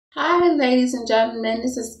Hi, ladies and gentlemen,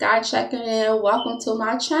 this is Sky checking in. Welcome to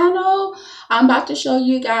my channel. I'm about to show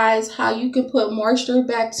you guys how you can put moisture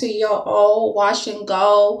back to your old wash and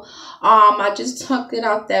go. I just took it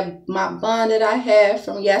out that my bun that I had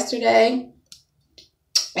from yesterday,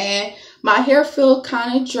 and my hair feel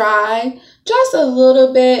kind of dry, just a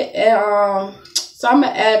little bit. And so I'm gonna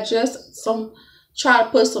add just some, try to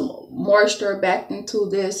put some moisture back into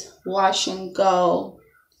this wash and go.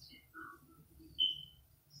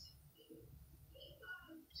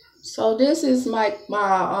 So this is I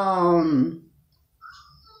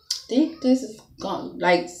think this is gone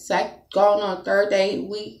going on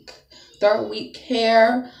third week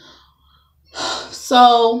hair.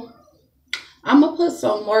 So I'm gonna put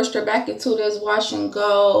some moisture back into this wash and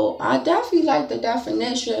go. I definitely like the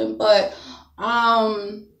definition, but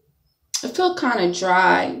it feel kind of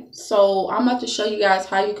dry. So I'm about to show you guys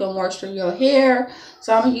how you can moisture your hair.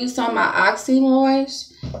 So I'm gonna use some of my Aussie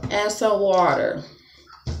Moist and some water.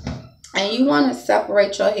 And you want to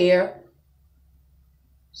separate your hair.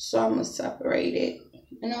 So I'm going to separate it.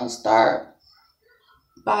 And I'll start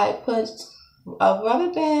by putting a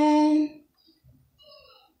rubber band.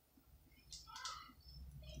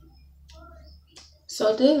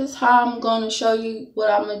 So this is how I'm going to show you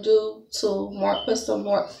what I'm going to do to put some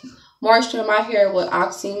more moisture in my hair with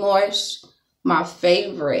Aussie Moist, my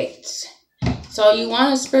favorite. So you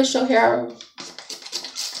want to spritz your hair.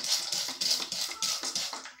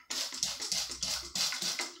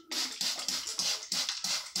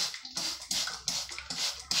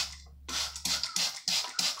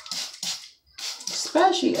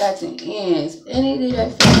 Especially at the ends. Anything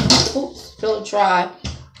that feel dry,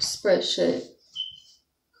 spritz it.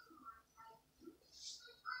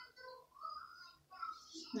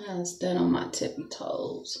 Now stand on my tippy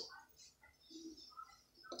toes.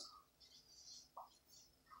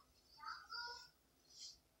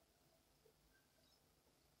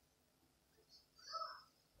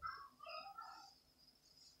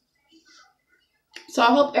 So I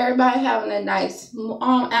hope everybody having a nice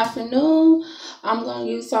afternoon. I'm gonna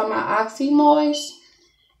use some of my Aussie Moist,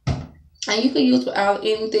 and you can use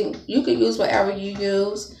anything. You can use whatever you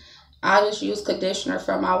use. I just use conditioner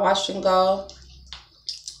from my wash and go,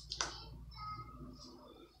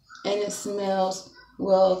 and it smells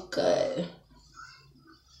real good.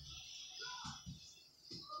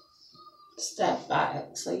 Step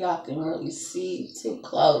back so y'all can really see too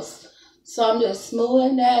close. So I'm just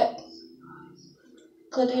smoothing that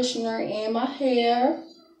conditioner in my hair.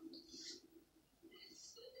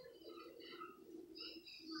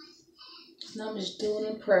 And I'm just doing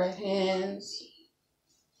it prayer hands.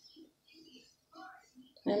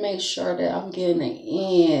 And make sure that I'm getting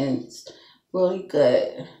the ends really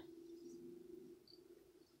good.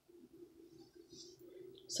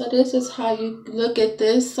 So this is how you look at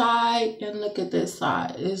this side and look at this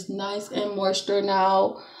side. It's nice and moisture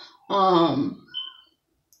now.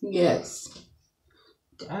 Yes.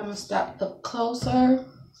 I'm gonna step up closer.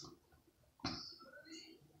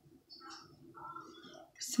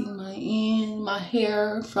 See my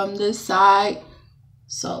hair from this side.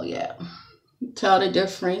 So yeah, tell the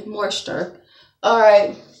difference, moisture. All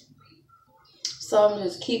right. So I'm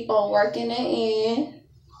just keep on working it in.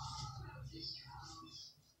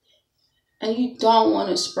 And you don't want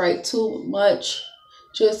to spray too much.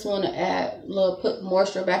 Just want to add a little, put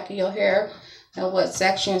moisture back in your hair and what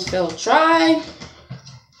sections feel dry.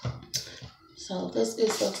 So this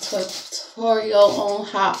is a tutorial on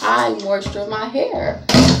how I moisture my hair.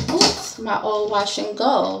 Oops, my old wash and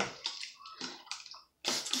go.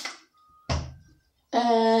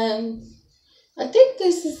 And I think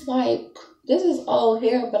this is old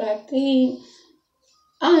hair, but I think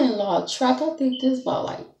I ain't lost track. I think this is about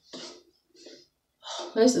like,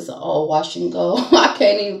 this is an old wash and go. I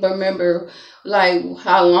can't even remember like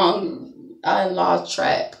how long I lost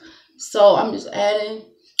track. So I'm just adding,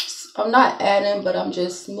 I'm not adding, but I'm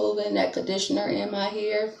just moving that conditioner in my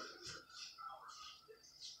hair.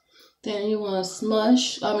 Then you want to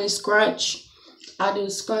scrunch. I do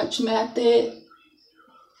scrunch method.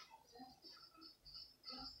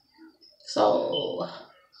 So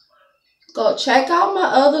go check out my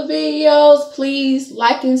other videos. Please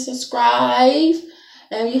like and subscribe.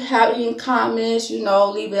 And if you have any comments,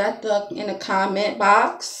 leave it in the comment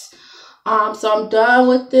box. So I'm done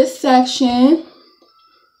with this section.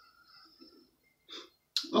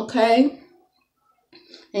 Okay.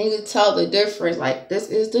 And you can tell the difference. Like this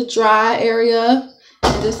is the dry area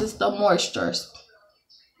and this is the moisture.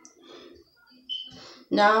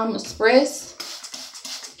 Now I'm gonna spritz.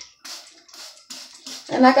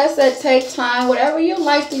 And like I said, take time. Whatever you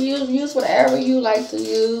like to use whatever you like to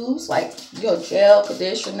use. Like your gel,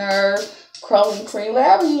 conditioner, curling cream,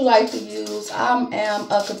 whatever you like to use. I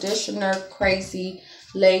am a conditioner crazy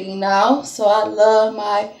lady now. So I love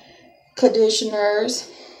my conditioners.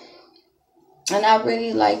 And I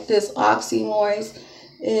really like this Aussie Moist.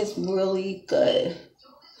 It's really good.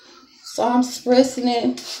 So I'm spritzing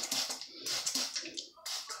it.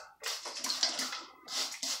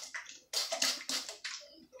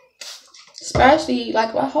 Especially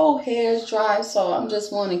like my whole hair is dry, so I'm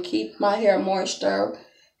just want to keep my hair moisture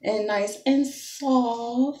and nice and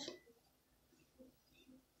soft.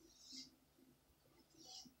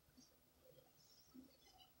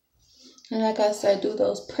 And like I said, do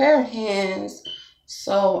those prayer hands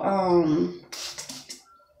so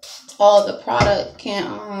all the product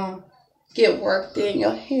can get worked in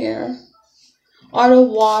your hair, or the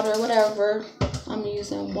water, whatever. I'm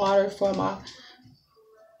using water for my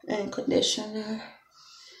conditioner.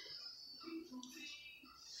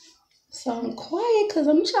 So I'm quiet because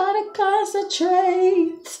I'm trying to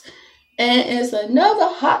concentrate. And it's another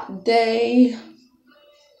hot day.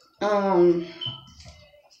 And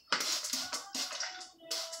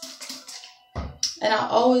I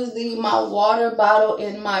always leave my water bottle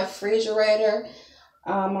in my refrigerator.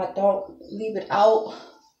 I don't leave it out.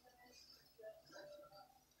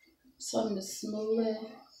 So I'm just smoothing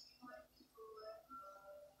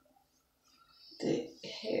the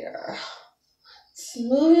hair.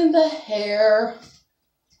 Smoothing the hair.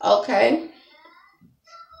 Okay.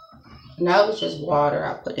 Now it's just water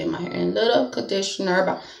I put in my hair. And a little conditioner,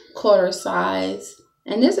 about quarter size.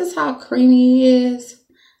 And this is how creamy it is.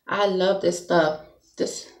 I love this stuff.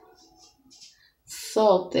 This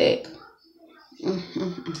so thick.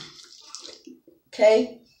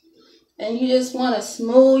 Okay. And you just want to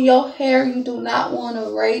smooth your hair. You do not want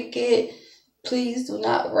to rake it. Please do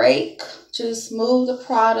not rake. Just smooth the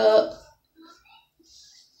product.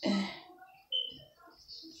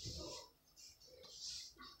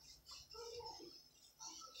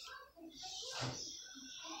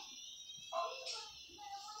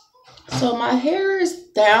 So my hair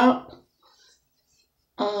is damp.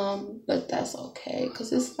 But that's okay.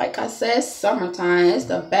 Because it's like I said, summertime. It's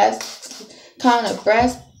the best kind of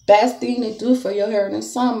best thing to do for your hair in the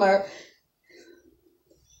summer.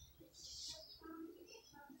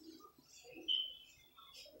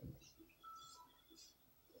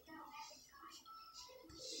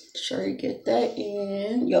 Sure you get that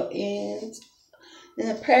in your ends. And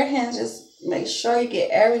the pair of hands, just make sure you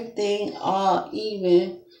get everything all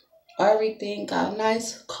even. Everything got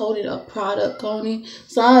nice coated of product on it.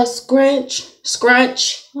 So I scrunch.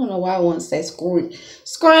 I don't know why I want to say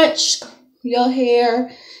scrunch your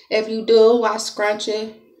hair. If you do, why scrunch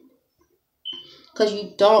it? Because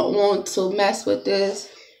you don't want to mess with this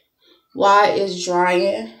while it's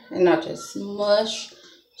drying. And not just smush,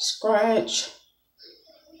 scrunch.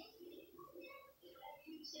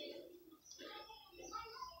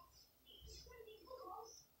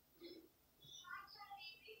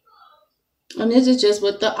 And this is just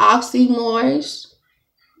with the Aussie Moist.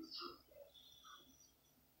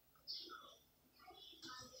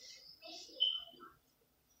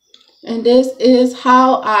 And this is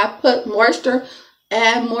how I put moisture,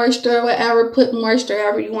 add moisture, whatever, put moisture,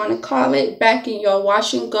 however you want to call it, back in your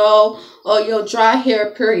wash and go or your dry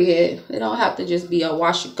hair, period. It don't have to just be a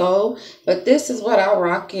wash and go. But this is what I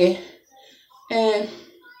rock it. And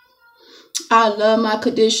I love my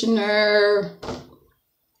conditioner.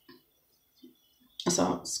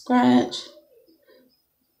 So scratch.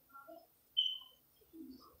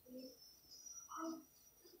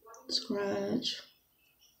 Scratch.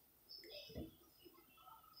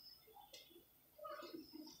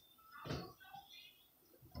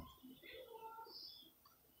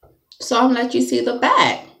 So I'm gonna let you see the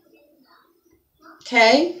back.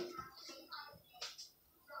 Okay.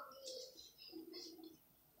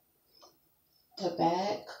 The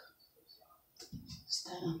back.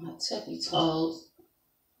 Stand on my tippy toes.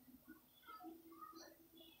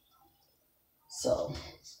 So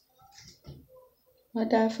my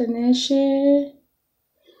definition,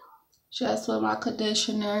 just with my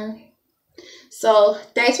conditioner. So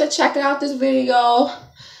thanks for checking out this video.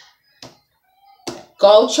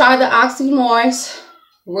 Go try the Aussie Moist.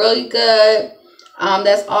 Really good.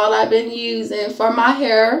 That's all I've been using for my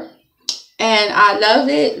hair. And I love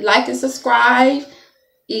it. Like and subscribe.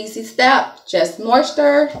 Easy step. Just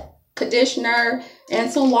moisture, conditioner, and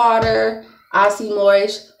some water. Aussie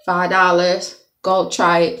Moist, $5. Go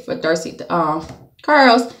try it for thirsty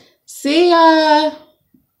curls. See ya.